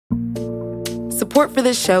Support for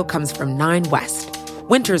this show comes from 9 West.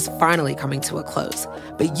 Winter's finally coming to a close,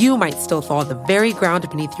 but you might still thaw the very ground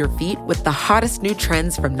beneath your feet with the hottest new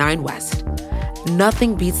trends from 9 West.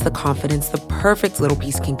 Nothing beats the confidence the perfect little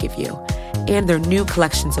piece can give you. And their new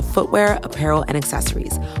collections of footwear, apparel, and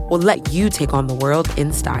accessories will let you take on the world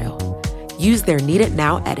in style. Use their Need It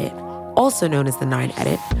Now edit, also known as the 9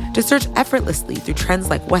 Edit, to search effortlessly through trends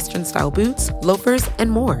like Western-style boots, loafers, and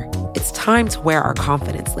more. It's time to wear our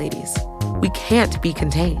confidence, ladies. We can't be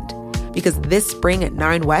contained, because this spring at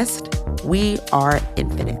 9 West, we are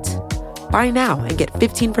infinite. Buy now and get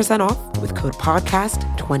 15% off with code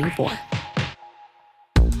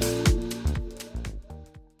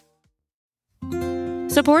PODCAST24.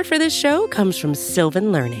 Support for this show comes from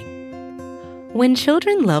Sylvan Learning. When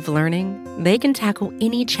children love learning, they can tackle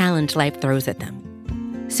any challenge life throws at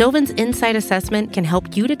them. Sylvan's Insight Assessment can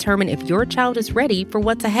help you determine if your child is ready for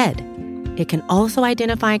what's ahead. It can also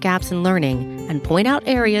identify gaps in learning and point out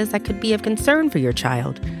areas that could be of concern for your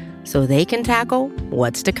child so they can tackle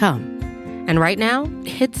what's to come. And right now,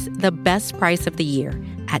 it's the best price of the year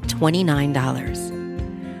at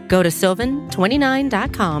 $29. Go to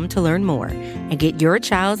sylvan29.com to learn more and get your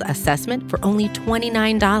child's assessment for only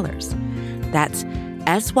 $29. That's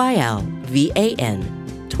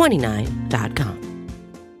SYLVAN29.com.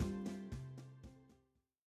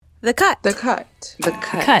 The Cut. The Cut. The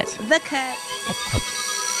Cut. Cut. The Cut.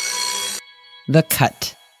 The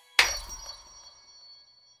Cut.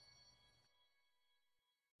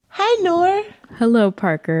 Hi, Noor. Hello,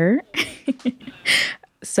 Parker.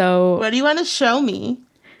 So, what do you want to show me?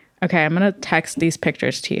 Okay, I'm going to text these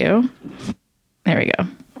pictures to you. There we go.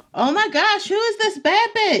 Oh my gosh, who is this bad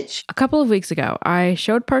bitch? A couple of weeks ago, I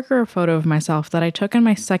showed Parker a photo of myself that I took in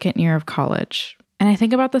my second year of college. And I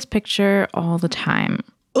think about this picture all the time.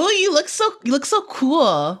 Oh, you look so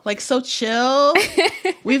cool. Like so chill.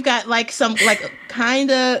 We've got like some like kind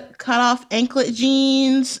of cut off anklet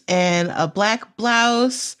jeans and a black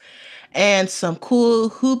blouse and some cool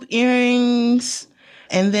hoop earrings.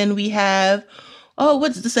 And then we have, oh,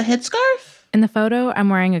 what's this, a headscarf? In the photo, I'm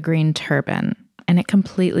wearing a green turban, and it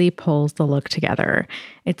completely pulls the look together.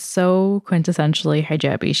 It's so quintessentially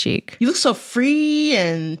hijabi chic. You look so free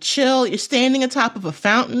and chill. You're standing atop of a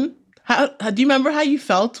fountain. How do you remember how you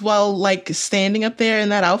felt while like standing up there in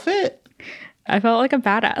that outfit? I felt like a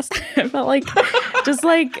badass. I felt like just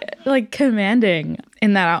like commanding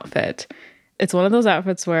in that outfit. It's one of those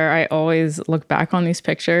outfits where I always look back on these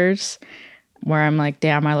pictures where I'm like,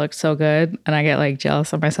 damn, I look so good. And I get like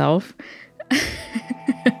jealous of myself.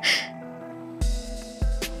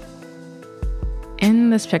 In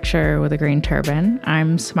this picture with a green turban,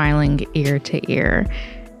 I'm smiling ear to ear.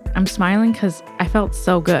 I'm smiling because I felt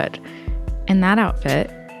so good. In that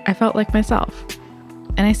outfit, I felt like myself.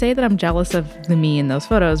 And I say that I'm jealous of the me in those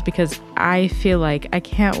photos because I feel like I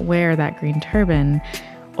can't wear that green turban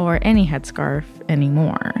or any headscarf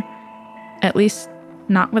anymore. At least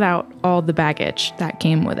not without all the baggage that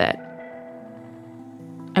came with it.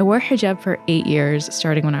 I wore hijab for 8 years,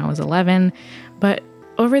 starting when I was 11, but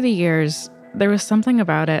over the years, there was something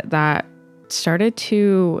about it that started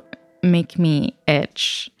to make me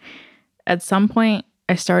itch. At some point,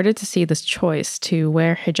 I started to see this choice to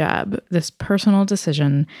wear hijab, this personal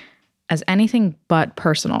decision, as anything but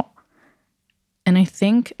personal. And I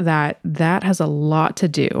think that that has a lot to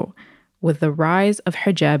do with the rise of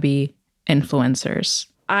hijabi influencers.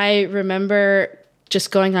 I remember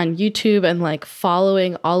just going on YouTube and like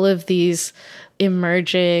following all of these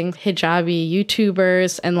emerging hijabi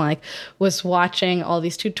YouTubers and like was watching all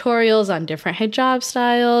these tutorials on different hijab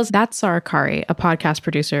styles. That's Sarah Kari, a podcast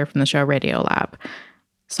producer from the show Radio Lab.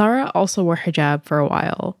 Sarah also wore hijab for a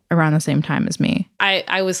while, around the same time as me.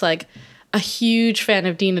 I was like a huge fan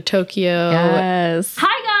of Dina Tokyo. Yes.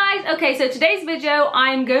 Hi guys! Okay, so today's video,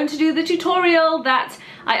 I'm going to do the tutorial that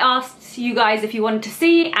I asked you guys if you wanted to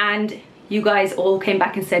see, and you guys all came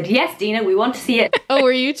back and said, yes, Dina, we want to see it. Oh,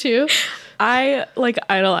 were you too? I like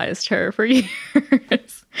idolized her for years.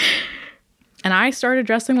 And I started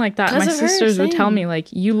dressing like that. My sisters would tell me,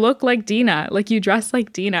 like, you look like Dina. Like, you dress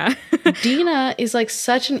like Dina. Dina is like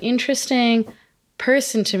such an interesting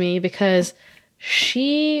person to me because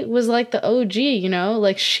she was like the OG, you know?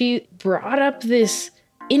 Like, she brought up this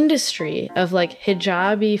industry of like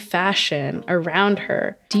hijabi fashion around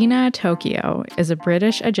her. Dina Tokyo is a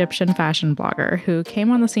British Egyptian fashion blogger who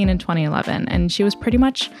came on the scene in 2011, and she was pretty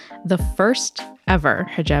much the first ever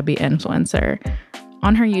hijabi influencer.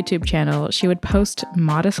 On her YouTube channel, she would post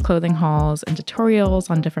modest clothing hauls and tutorials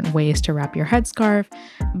on different ways to wrap your headscarf.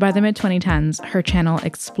 By the mid-2010s, her channel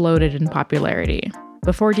exploded in popularity.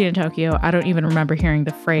 Before Dina Tokyo, I don't even remember hearing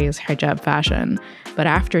the phrase hijab fashion. But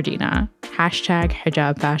after Dina, hashtag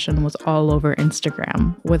hijab fashion was all over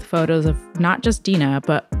Instagram, with photos of not just Dina,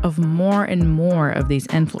 but of more and more of these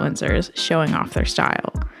influencers showing off their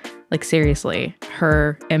style. Like, seriously,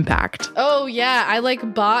 her impact. Oh, yeah. I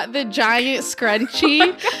bought the giant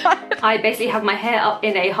scrunchie. I basically have my hair up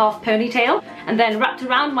in a half ponytail, and then wrapped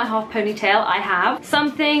around my half ponytail, I have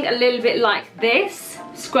something a little bit like this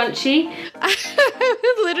scrunchie. I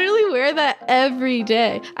would literally wear that every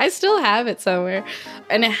day. I still have it somewhere.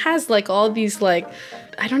 And it has all these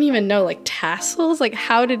I don't even know, tassels,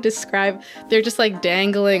 how to describe. They're just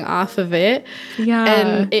dangling off of it. Yeah.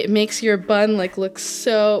 And it makes your bun look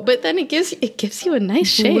so, but then it gives you a nice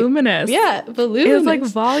shape. Voluminous. Yeah, voluminous.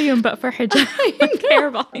 It's volume, but for hijab,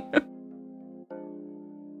 hair volume.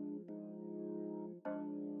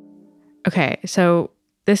 Okay, so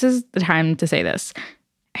this is the time to say this.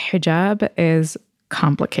 Hijab is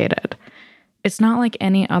complicated. It's not like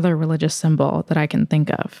any other religious symbol that I can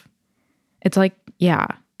think of. It's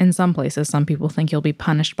in some places, some people think you'll be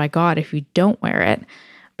punished by God if you don't wear it.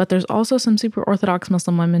 But there's also some super Orthodox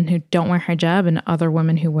Muslim women who don't wear hijab and other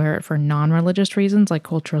women who wear it for non-religious reasons like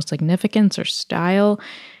cultural significance or style.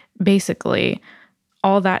 Basically,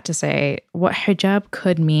 all that to say, what hijab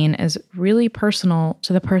could mean is really personal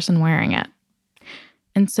to the person wearing it.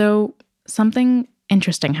 And so something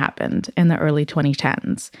interesting happened in the early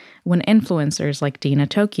 2010s when influencers like Dina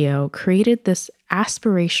Tokyo created this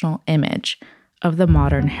aspirational image of the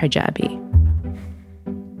modern hijabi.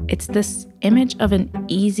 It's this image of an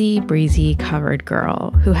easy breezy covered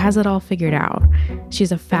girl who has it all figured out.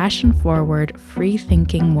 She's a fashion-forward,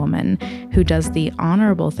 free-thinking woman who does the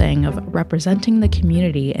honorable thing of representing the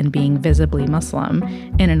community and being visibly Muslim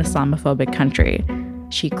in an Islamophobic country.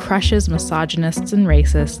 She crushes misogynists and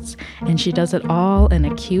racists, and she does it all in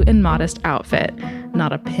a cute and modest outfit,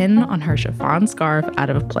 not a pin on her chiffon scarf out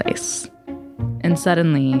of place. And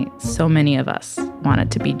suddenly, so many of us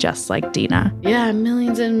wanted to be just like Dina. Yeah,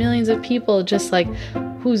 millions and millions of people just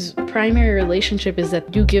whose primary relationship is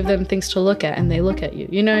that you give them things to look at and they look at you.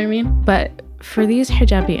 You know what I mean? But for these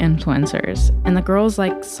hijabi influencers and the girls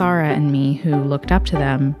like Sarah and me who looked up to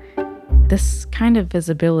them, this kind of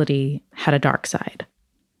visibility had a dark side.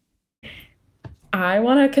 I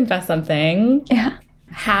want to confess something. Yeah.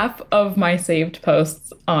 Half of my saved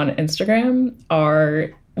posts on Instagram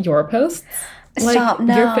are your posts. Stop,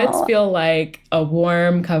 no. Your fits feel like a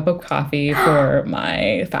warm cup of coffee for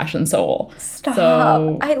my fashion soul. Stop.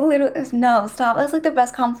 So, Stop. That's the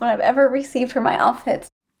best compliment I've ever received for my outfits.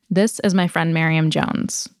 This is my friend Miriam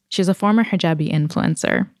Jones. She's a former hijabi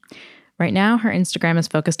influencer. Right now, her Instagram is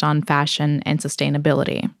focused on fashion and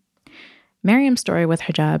sustainability. Miriam's story with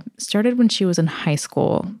hijab started when she was in high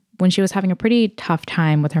school, when she was having a pretty tough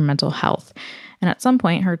time with her mental health. And at some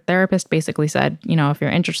point, her therapist basically said, if you're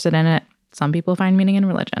interested in it, some people find meaning in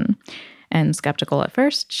religion. And skeptical at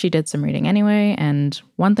first, she did some reading anyway, and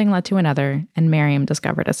one thing led to another, and Miriam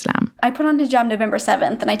discovered Islam. I put on hijab November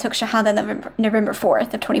 7th, and I took Shahada November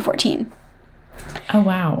 4th of 2014. oh,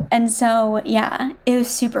 wow. And so, yeah, it was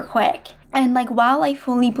super quick. And while I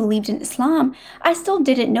fully believed in Islam, I still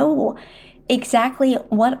didn't know exactly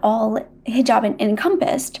what all hijab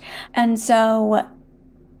encompassed. And so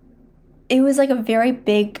it was a very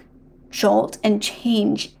big jolt and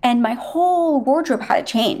change. And my whole wardrobe had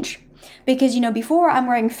to change. Because, before I'm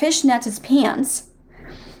wearing fishnets as pants.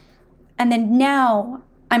 And then now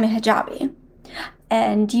I'm a hijabi.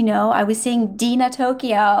 And, I was seeing Dina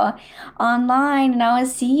Tokyo online. And I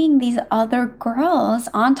was seeing these other girls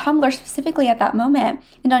on Tumblr specifically at that moment.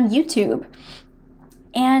 And on YouTube.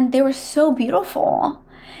 And they were so beautiful.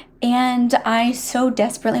 And I so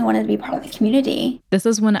desperately wanted to be part of the community. This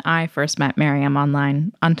is when I first met Miriam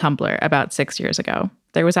online on Tumblr about 6 years ago.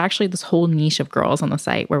 There was actually this whole niche of girls on the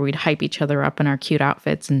site where we'd hype each other up in our cute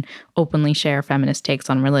outfits and openly share feminist takes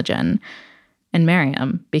on religion. And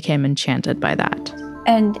Miriam became enchanted by that.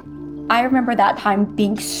 And I remember that time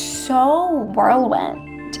being so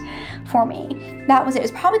whirlwind for me. That was it. It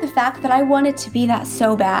was probably the fact that I wanted to be that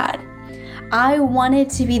so bad. I wanted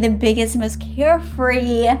to be the biggest, most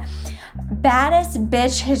carefree, baddest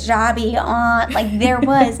bitch hijabi on, there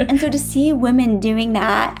was. And so to see women doing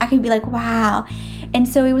that, I could be wow. And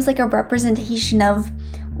so it was a representation of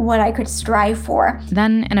what I could strive for.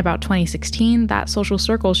 Then in about 2016, that social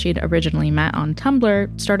circle she'd originally met on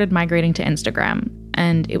Tumblr started migrating to Instagram.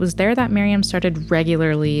 And it was there that Miriam started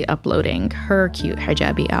regularly uploading her cute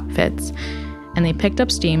hijabi outfits. And they picked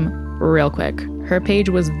up steam real quick. Her page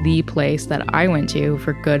was the place that I went to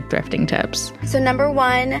for good thrifting tips. So number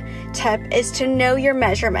one tip is to know your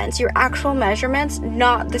measurements, your actual measurements,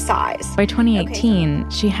 not the size. By 2018,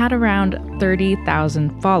 she had around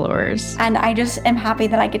 30,000 followers. And I just am happy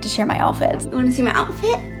that I get to share my outfits. You want to see my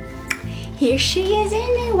outfit? Here she is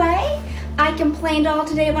anyway. I complained all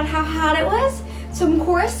today about how hot it was. So of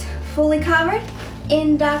course, fully covered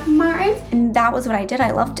in Doc Martens. And that was what I did.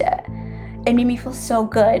 I loved it. It made me feel so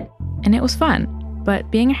good. And it was fun. But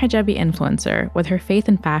being a hijabi influencer, with her faith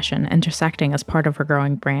and fashion intersecting as part of her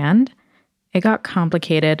growing brand, it got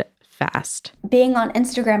complicated fast. Being on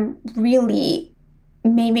Instagram really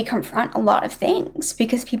made me confront a lot of things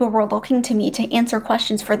because people were looking to me to answer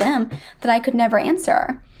questions for them that I could never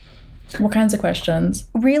answer. What kinds of questions?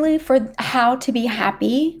 Really, for how to be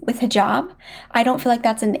happy with hijab, I don't feel like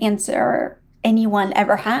that's an answer anyone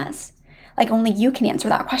ever has. Like, only you can answer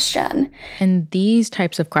that question. And these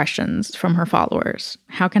types of questions from her followers,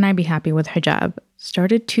 how can I be happy with hijab,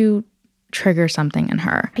 started to trigger something in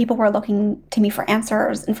her. People were looking to me for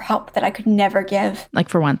answers and for help that I could never give. Like,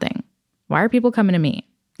 for one thing, why are people coming to me?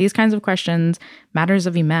 These kinds of questions, matters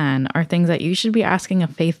of Iman, are things that you should be asking a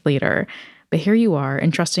faith leader. But here you are,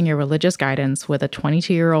 entrusting your religious guidance with a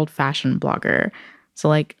 22-year-old fashion blogger. So,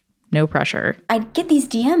 like, no pressure. I'd get these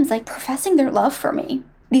DMs, like, professing their love for me.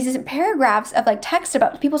 These paragraphs of, like, text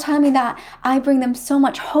about people telling me that I bring them so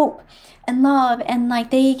much hope and love and, like,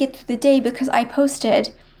 they get through the day because I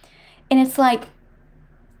posted. And it's like,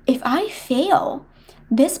 if I fail,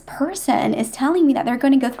 this person is telling me that they're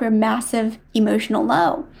going to go through a massive emotional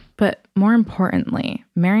low. But more importantly,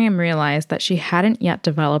 Miriam realized that she hadn't yet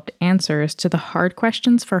developed answers to the hard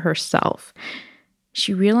questions for herself.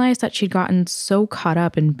 She realized that she'd gotten so caught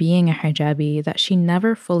up in being a hijabi that she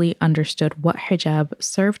never fully understood what hijab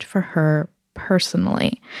served for her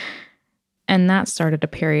personally. And that started a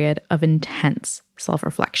period of intense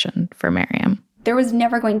self-reflection for Miriam. There was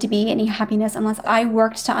never going to be any happiness unless I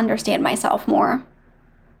worked to understand myself more.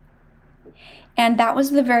 And that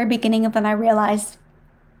was the very beginning of when I realized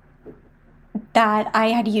that I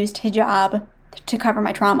had used hijab to cover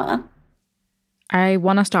my trauma. I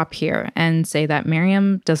want to stop here and say that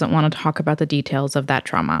Miriam doesn't want to talk about the details of that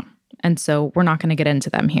trauma, and so we're not going to get into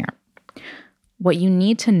them here. What you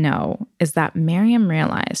need to know is that Miriam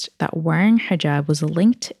realized that wearing hijab was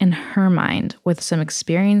linked in her mind with some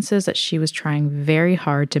experiences that she was trying very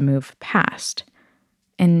hard to move past.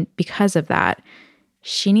 And because of that,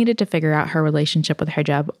 she needed to figure out her relationship with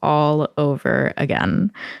hijab all over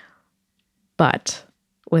again. But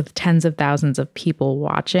with tens of thousands of people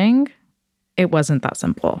watching, it wasn't that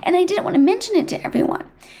simple. And I didn't want to mention it to everyone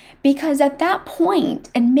because at that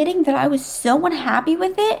point, admitting that I was so unhappy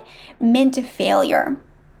with it meant a failure.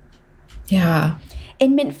 Yeah. It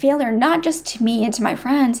meant failure not just to me and to my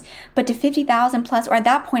friends, but to 50,000 plus, or at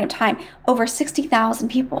that point of time, over 60,000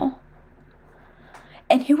 people.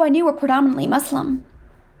 And who I knew were predominantly Muslim.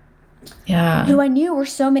 Yeah. Who I knew were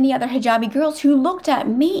so many other hijabi girls who looked at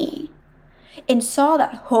me and saw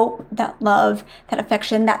that hope, that love, that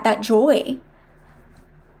affection, that joy.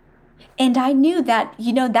 And I knew that,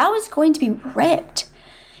 that was going to be ripped.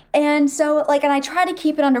 And so, and I tried to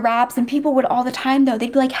keep it under wraps, and people would all the time, though,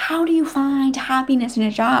 they'd be like, how do you find happiness in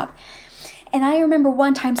a job? And I remember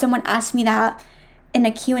one time someone asked me that in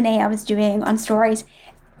a Q&A I was doing on stories,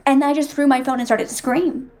 and I just threw my phone and started to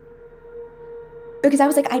scream. Because I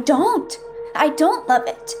was like, I don't love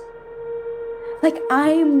it. Like,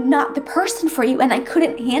 I'm not the person for you, and I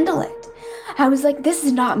couldn't handle it. I was like, this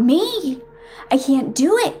is not me. I can't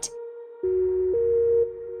do it.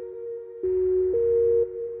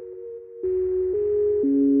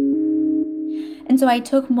 And so I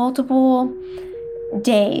took multiple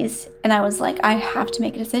days, and I was like, I have to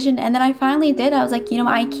make a decision. And then I finally did. I was like,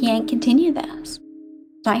 I can't continue this.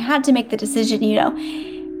 So I had to make the decision,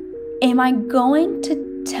 am I going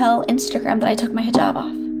to tell Instagram that I took my hijab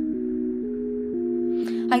off?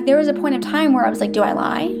 Like, there was a point of time where I was like, do I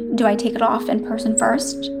lie? Do I take it off in person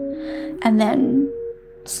first and then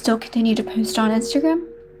still continue to post on Instagram?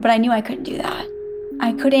 But I knew I couldn't do that.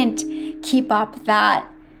 I couldn't keep up that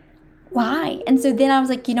lie. And so then I was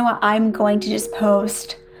like, you know what? I'm going to just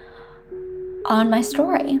post on my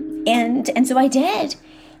story. And so I did.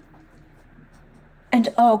 And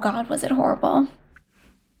oh God, was it horrible.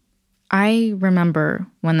 I remember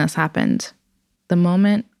when this happened. The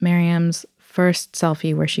moment Miriam's first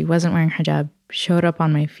selfie where she wasn't wearing hijab showed up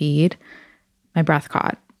on my feed, my breath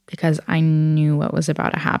caught because I knew what was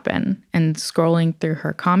about to happen. And scrolling through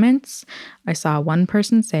her comments, I saw one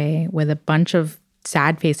person say with a bunch of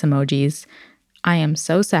sad face emojis, "I am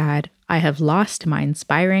so sad. I have lost my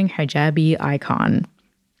inspiring hijabi icon."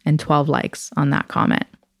 and 12 likes on that comment.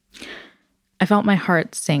 I felt my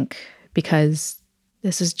heart sink because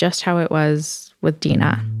this is just how it was with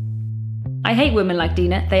Dina. I hate women like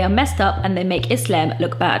Dina. They are messed up and they make Islam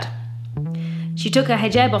look bad. She took her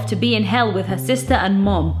hijab off to be in hell with her sister and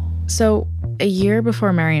mom. So, a year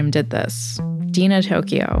before Miriam did this, Dina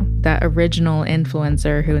Tokyo, that original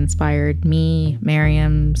influencer who inspired me,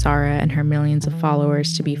 Miriam, Sarah, and her millions of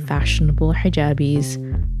followers to be fashionable hijabis,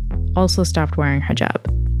 also stopped wearing hijab.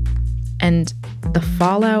 And the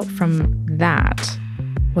fallout from that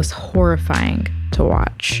was horrifying to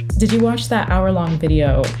watch. Did you watch that hour-long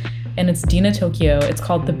video? And it's Dina Tokyo. It's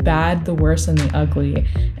called The Bad, the Worse, and the Ugly.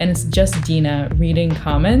 And it's just Dina reading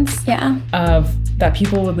comments of that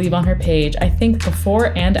people would leave on her page, I think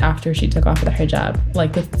before and after she took off the hijab.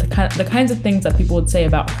 Like the kinds of things that people would say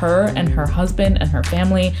about her and her husband and her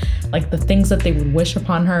family, like the things that they would wish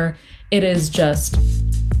upon her. It is just,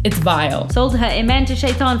 it's vile. Sold her iman to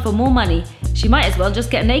shaitan for more money. She might as well just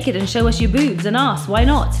get naked and show us your boobs and ass. Why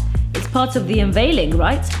not? It's part of the unveiling,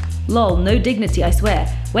 right? Lol, no dignity, I swear.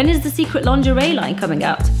 When is the secret lingerie line coming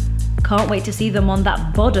out? Can't wait to see them on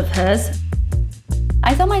that bod of hers.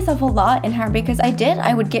 I saw myself a lot in her because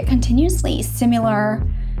I would get continuously similar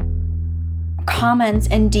comments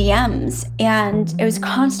and DMs, and it was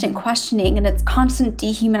constant questioning and it's constant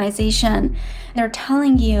dehumanization. They're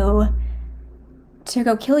telling you to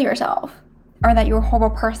go kill yourself, or that you're a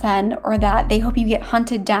horrible person, or that they hope you get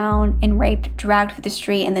hunted down and raped, dragged through the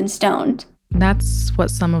street, and then stoned. That's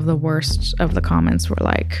what some of the worst of the comments were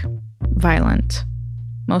like. Violent.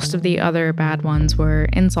 Most of the other bad ones were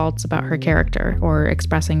insults about her character or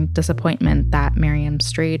expressing disappointment that Miriam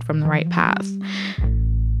strayed from the right path.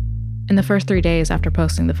 In the first 3 days after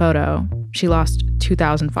posting the photo, she lost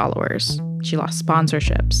 2,000 followers. She lost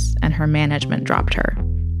sponsorships, and her management dropped her.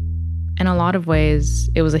 In a lot of ways,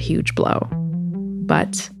 it was a huge blow.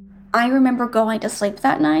 But I remember going to sleep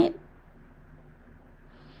that night,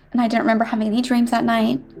 and I didn't remember having any dreams that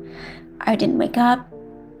night. I didn't wake up.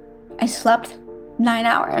 I slept 9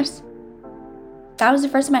 hours. That was the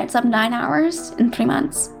first time I had slept 9 hours in 3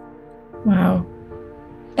 months. Wow.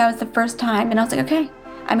 That was the first time, and I was like, okay,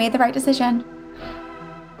 I made the right decision.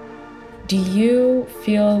 Do you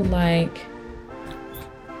feel like...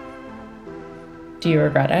 Do you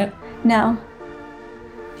regret it? No.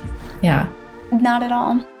 Yeah. Not at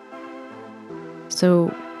all.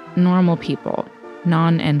 So, normal people,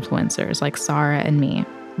 non-influencers like Sarah and me,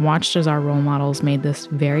 watched as our role models made this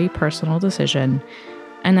very personal decision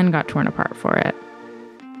and then got torn apart for it.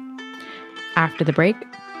 After the break,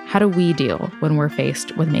 how do we deal when we're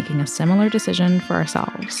faced with making a similar decision for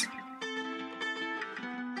ourselves?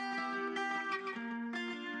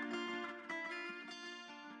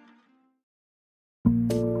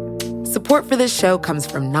 Support for this show comes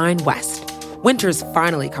from 9 West. Winter's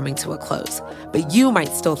finally coming to a close, but you might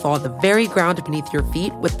still thaw the very ground beneath your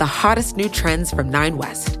feet with the hottest new trends from 9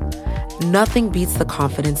 West. Nothing beats the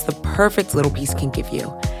confidence the perfect little piece can give you.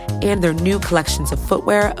 And their new collections of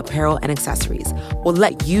footwear, apparel, and accessories will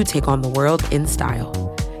let you take on the world in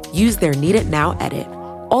style. Use their Need It Now edit,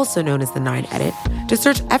 also known as the 9 edit, to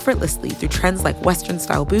search effortlessly through trends like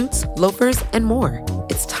Western-style boots, loafers, and more.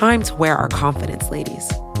 It's time to wear our confidence, ladies.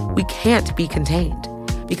 We can't be contained,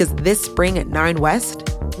 because this spring at 9 West,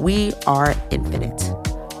 we are infinite.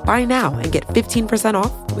 Buy now and get 15%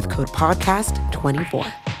 off with code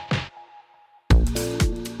PODCAST24.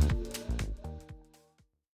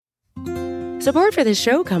 Support for this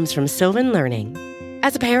show comes from Sylvan Learning.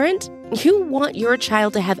 As a parent, you want your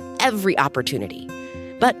child to have every opportunity,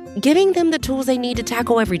 but giving them the tools they need to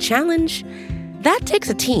tackle every challenge, that takes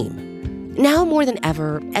a team. Now more than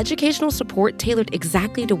ever, educational support tailored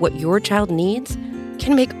exactly to what your child needs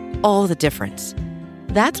can make all the difference.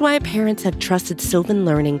 That's why parents have trusted Sylvan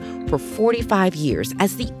Learning for 45 years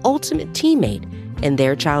as the ultimate teammate in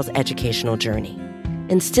their child's educational journey,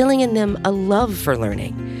 instilling in them a love for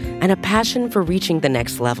learning and a passion for reaching the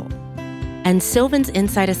next level. And Sylvan's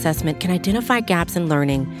Insight Assessment can identify gaps in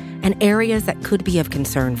learning and areas that could be of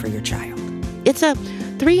concern for your child. It's a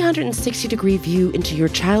 360-degree view into your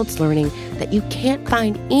child's learning that you can't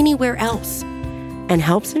find anywhere else, and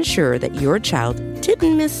helps ensure that your child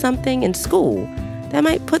didn't miss something in school that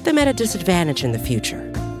might put them at a disadvantage in the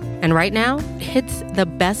future. And right now, it's the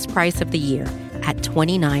best price of the year at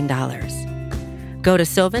 $29. Go to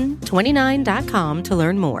sylvan29.com to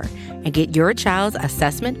learn more and get your child's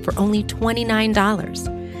assessment for only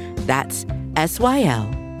 $29. That's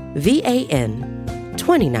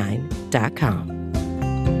SYLVAN29.com.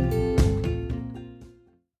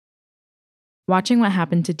 Watching what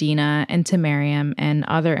happened to Dina and to Miriam and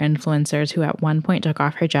other influencers who at one point took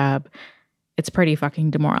off hijab, It's pretty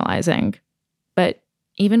fucking demoralizing. But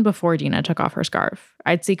even before Dina took off her scarf,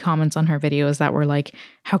 I'd see comments on her videos that were like,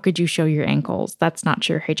 how could you show your ankles? That's not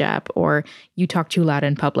your hijab. Or you talk too loud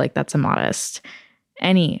in public. That's immodest.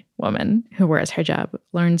 Any woman who wears hijab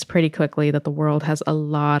learns pretty quickly that the world has a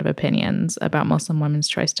lot of opinions about Muslim women's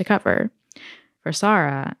choice to cover. For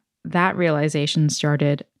Sarah, that realization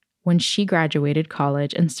started when she graduated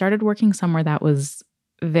college and started working somewhere that was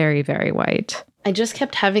very, very white. I just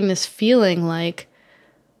kept having this feeling like,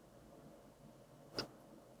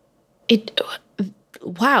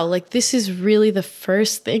 wow, like this is really the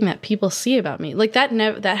first thing that people see about me. Like that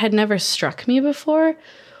had never struck me before.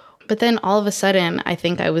 But then all of a sudden, I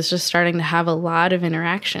think I was just starting to have a lot of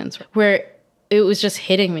interactions where it was just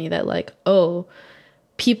hitting me that like, oh,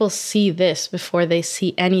 people see this before they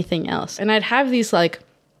see anything else. And I'd have these like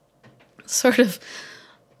sort of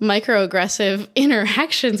microaggressive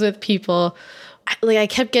interactions with people. Like I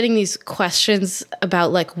kept getting these questions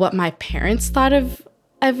about like what my parents thought of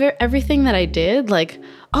everything that I did. Like,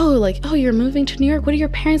 oh, you're moving to New York. What do your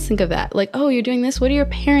parents think of that? Like, oh, you're doing this. What do your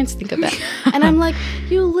parents think of that? And I'm like,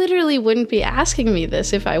 you literally wouldn't be asking me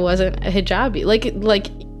this if I wasn't a hijabi.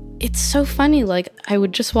 Like it's so funny. Like I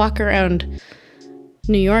would just walk around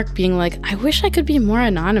New York being like, I wish I could be more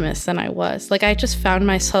anonymous than I was. Like I just found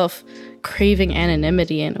myself craving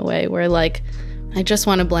anonymity in a way where like, I just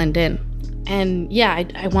want to blend in. And yeah,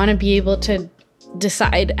 I want to be able to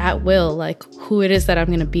decide at will, like who it is that I'm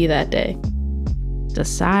going to be that day.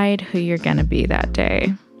 Decide who you're going to be that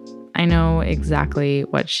day. I know exactly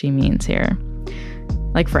what she means here.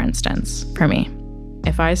 Like, for instance, for me,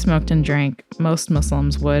 if I smoked and drank, most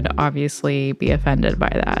Muslims would obviously be offended by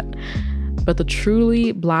that. But the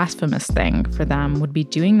truly blasphemous thing for them would be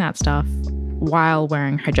doing that stuff while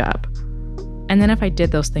wearing hijab. And then if I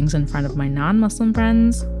did those things in front of my non-Muslim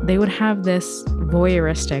friends, they would have this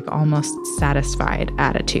voyeuristic, almost satisfied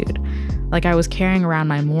attitude. Like I was carrying around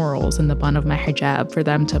my morals in the bun of my hijab for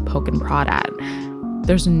them to poke and prod at.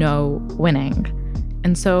 There's no winning.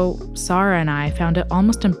 And so Sarah and I found it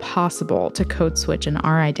almost impossible to code switch in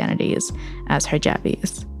our identities as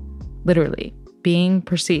hijabis. Literally, being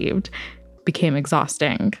perceived became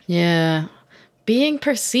exhausting. Yeah. Being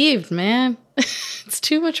perceived, man. It's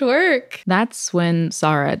too much work. That's when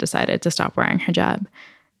Sarah decided to stop wearing hijab.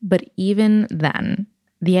 But even then,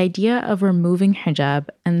 the idea of removing hijab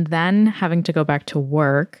and then having to go back to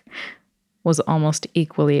work was almost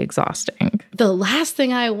equally exhausting. The last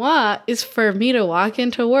thing I want is for me to walk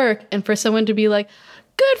into work and for someone to be like,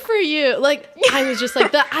 good for you. Like, I was just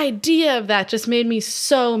like, the idea of that just made me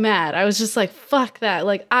so mad. I was just like, fuck that.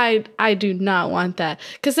 Like, I do not want that.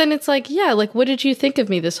 Because then it's like, yeah, like, what did you think of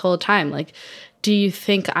me this whole time? Like, do you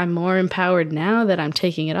think I'm more empowered now that I'm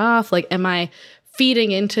taking it off? Like, am I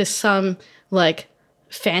feeding into some, like,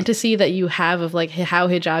 fantasy that you have of, like, how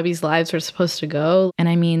hijabis' lives are supposed to go? And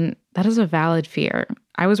I mean, that is a valid fear.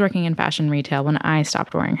 I was working in fashion retail when I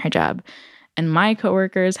stopped wearing hijab. And my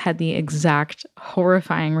coworkers had the exact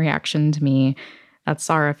horrifying reaction to me that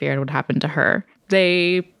Sarah feared would happen to her.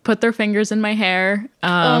 They put their fingers in my hair.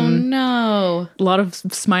 Oh, no. A lot of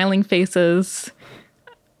smiling faces.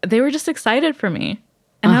 They were just excited for me.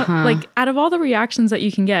 And out of all the reactions that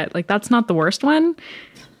you can get, like, that's not the worst one.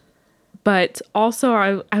 But also,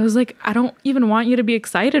 I was like, I don't even want you to be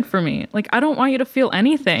excited for me. Like, I don't want you to feel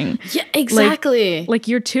anything. Yeah, exactly. Like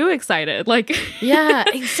you're too excited. Like, yeah,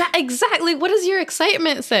 exactly. What does your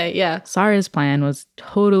excitement say? Yeah. Sarah's plan was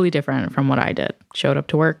totally different from what I did. Showed up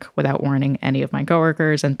to work without warning any of my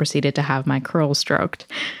coworkers and proceeded to have my curls stroked.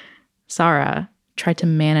 Sarah tried to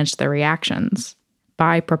manage their reactions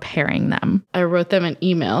by preparing them. I wrote them an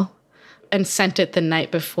email and sent it the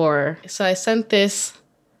night before. So I sent this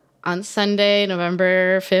on Sunday,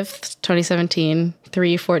 November 5th, 2017,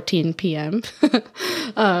 3:14 p.m.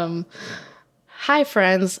 Hi,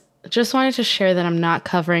 friends. Just wanted to share that I'm not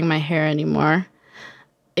covering my hair anymore.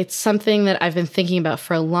 It's something that I've been thinking about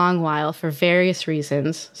for a long while for various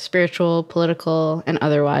reasons, spiritual, political, and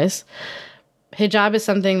otherwise. Hijab is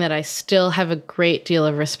something that I still have a great deal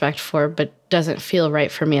of respect for, but doesn't feel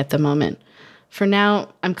right for me at the moment. For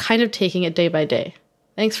now, I'm kind of taking it day by day.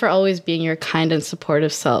 Thanks for always being your kind and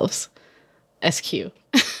supportive selves. SQ.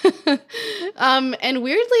 And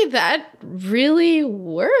weirdly, that really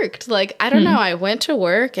worked. Like, I don't know. I went to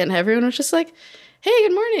work and everyone was just like, hey,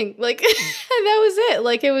 good morning. Like, and that was it.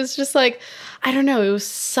 Like, it was just like, I don't know. It was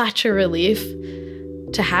such a relief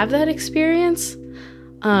to have that experience.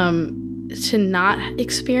 To not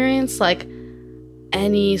experience, like,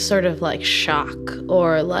 any sort of, like, shock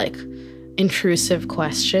or, like, intrusive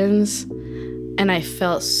questions. And I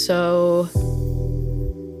felt so,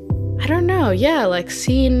 I don't know. Yeah, like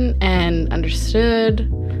seen and understood.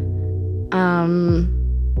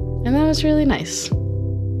 And that was really nice.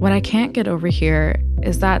 What I can't get over here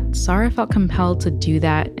is that Sarah felt compelled to do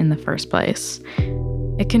that in the first place.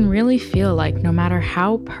 It can really feel like no matter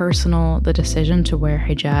how personal the decision to wear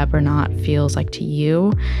hijab or not feels like to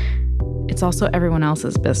you, it's also everyone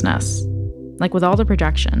else's business. Like with all the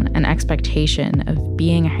projection and expectation of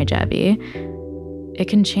being a hijabi, it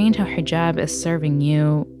can change how hijab is serving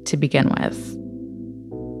you to begin with.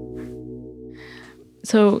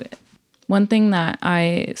 So one thing that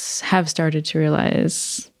I have started to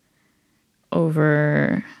realize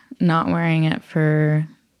over not wearing it for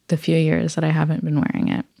the few years that I haven't been wearing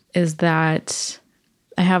it is that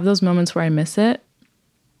I have those moments where I miss it.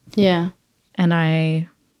 Yeah. And I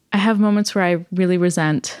have moments where I really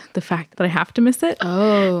resent the fact that I have to miss it.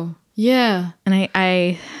 Oh, yeah. And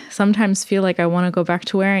I sometimes feel like I want to go back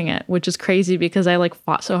to wearing it, which is crazy because I like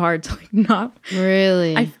fought so hard to like not.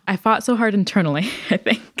 Really? I fought so hard internally, I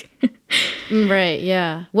think. Right,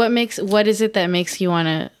 yeah. What is it that makes you want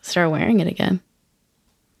to start wearing it again?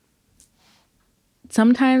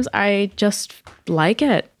 Sometimes I just like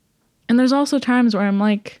it. And there's also times where I'm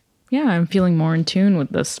like, yeah, I'm feeling more in tune with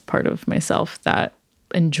this part of myself that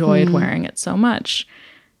enjoyed wearing it so much.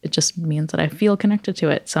 It just means that I feel connected to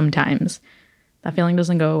it sometimes. That feeling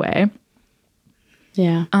doesn't go away.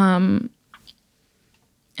 Yeah. And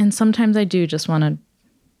sometimes I do just want to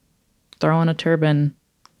throw on a turban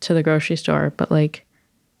to the grocery store, but like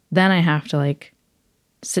then I have to like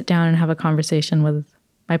sit down and have a conversation with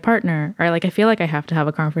my partner, or like I feel like I have to have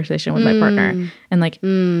a conversation with my partner and like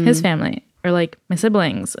his family or like my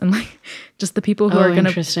siblings and like just the people who are going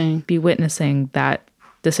to be witnessing that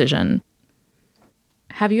decision.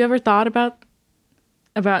 Have you ever thought about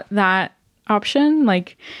that option?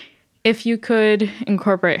 Like if you could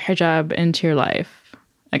incorporate hijab into your life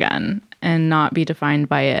again and not be defined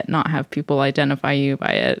by it, not have people identify you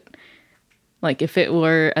by it, like if it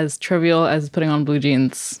were as trivial as putting on blue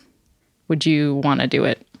jeans, would you want to do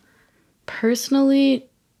it? Personally,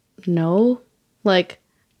 no. Like,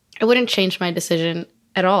 I wouldn't change my decision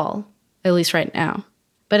at all, at least right now.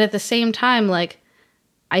 But at the same time, like,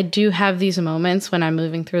 I do have these moments when I'm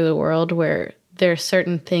moving through the world where there are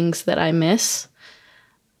certain things that I miss.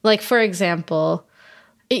 Like, for example,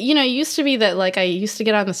 it used to be that, like, I used to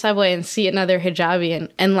get on the subway and see another hijabi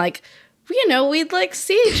and like, we'd like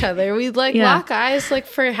see each other. We'd like lock eyes like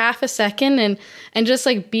for half a second and just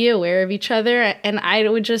like be aware of each other. And I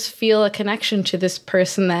would just feel a connection to this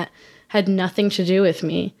person that had nothing to do with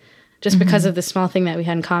me just because of the small thing that we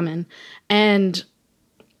had in common. And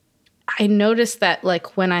I noticed that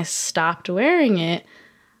like when I stopped wearing it,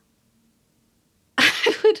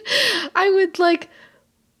 I would like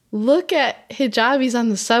look at hijabis on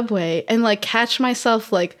the subway and like catch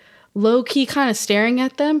myself like low-key kind of staring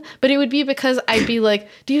at them, but it would be because I'd be like,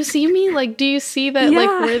 do you see me? Like, do you see that like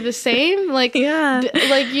we're the same? Like,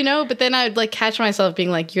 but then I'd like catch myself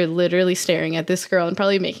being like, you're literally staring at this girl and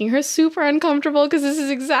probably making her super uncomfortable because this is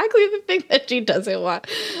exactly the thing that she doesn't want.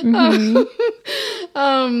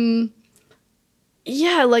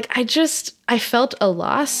 Like I felt a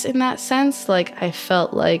loss in that sense. Like I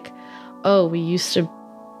felt like, oh, we used to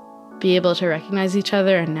be able to recognize each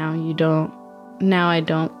other and now you don't. Now I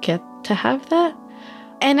don't get to have that.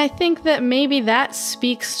 And I think that maybe that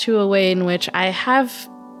speaks to a way in which I have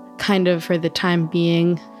kind of, for the time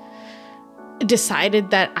being, decided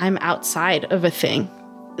that I'm outside of a thing,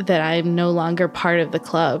 that I'm no longer part of the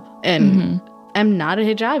club and I'm not a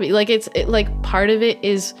hijabi. Like part of it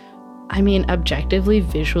is, I mean, objectively,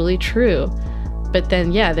 visually true. But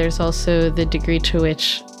then, there's also the degree to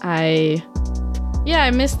which I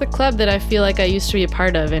miss the club that I feel like I used to be a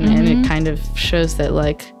part of. And it kind of shows that,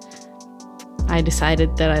 like, I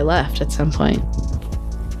decided that I left at some point.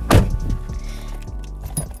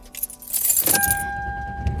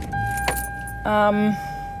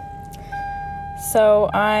 So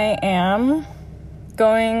I am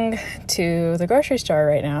going to the grocery store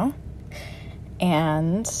right now.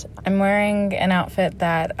 And I'm wearing an outfit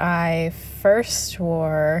that I first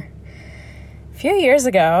wore a few years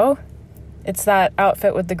ago. It's that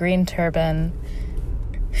outfit with the green turban.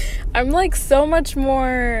 I'm like so much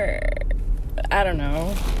more, I don't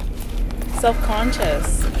know,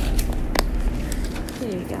 self-conscious. Here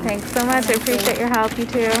you go. Thanks so much. I appreciate your help. You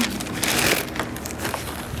too.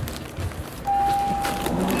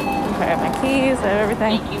 Okay, I have my keys. I have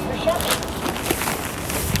everything. Thank you for shopping.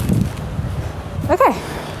 Okay,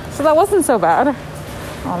 so that wasn't so bad,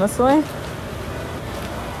 honestly.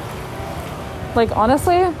 Like,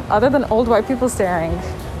 honestly, other than old white people staring,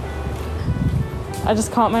 I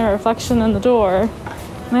just caught my reflection in the door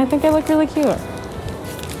And I think I look really cute.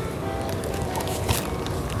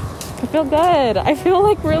 I feel good. I feel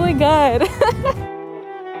like really good.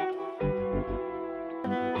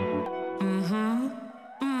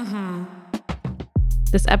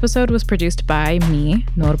 This episode was produced by me,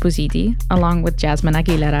 Noor Bouzidi, along with Jasmine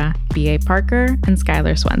Aguilera, B.A. Parker, and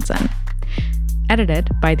Skylar Swenson. Edited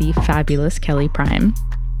by the fabulous Kelly Prime.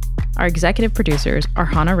 Our executive producers are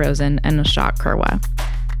Hannah Rosen and Nashak Kurwa.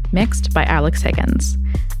 Mixed by Alex Higgins.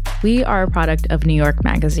 We are a product of New York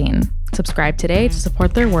Magazine. Subscribe today to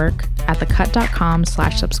support their work at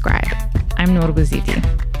thecut.com/subscribe. I'm Noor Bouzidi.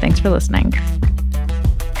 Thanks for listening.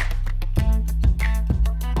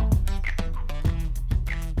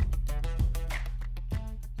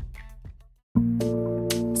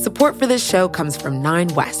 Support for this show comes from 9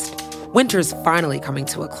 West. Winter's finally coming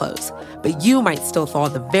to a close, but you might still thaw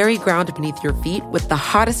the very ground beneath your feet with the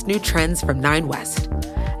hottest new trends from 9 West.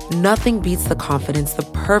 Nothing beats the confidence the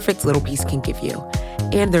perfect little piece can give you.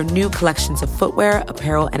 And their new collections of footwear,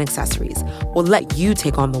 apparel, and accessories will let you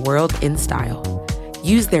take on the world in style.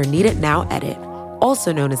 Use their Need It Now edit,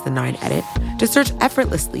 also known as the 9 edit, to search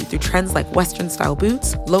effortlessly through trends like Western-style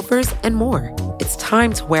boots, loafers, and more. It's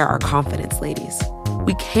time to wear our confidence, ladies.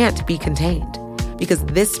 We can't be contained, because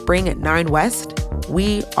this spring at 9 West,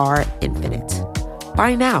 we are infinite.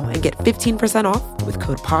 Buy now and get 15% off with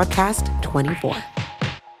code PODCAST24.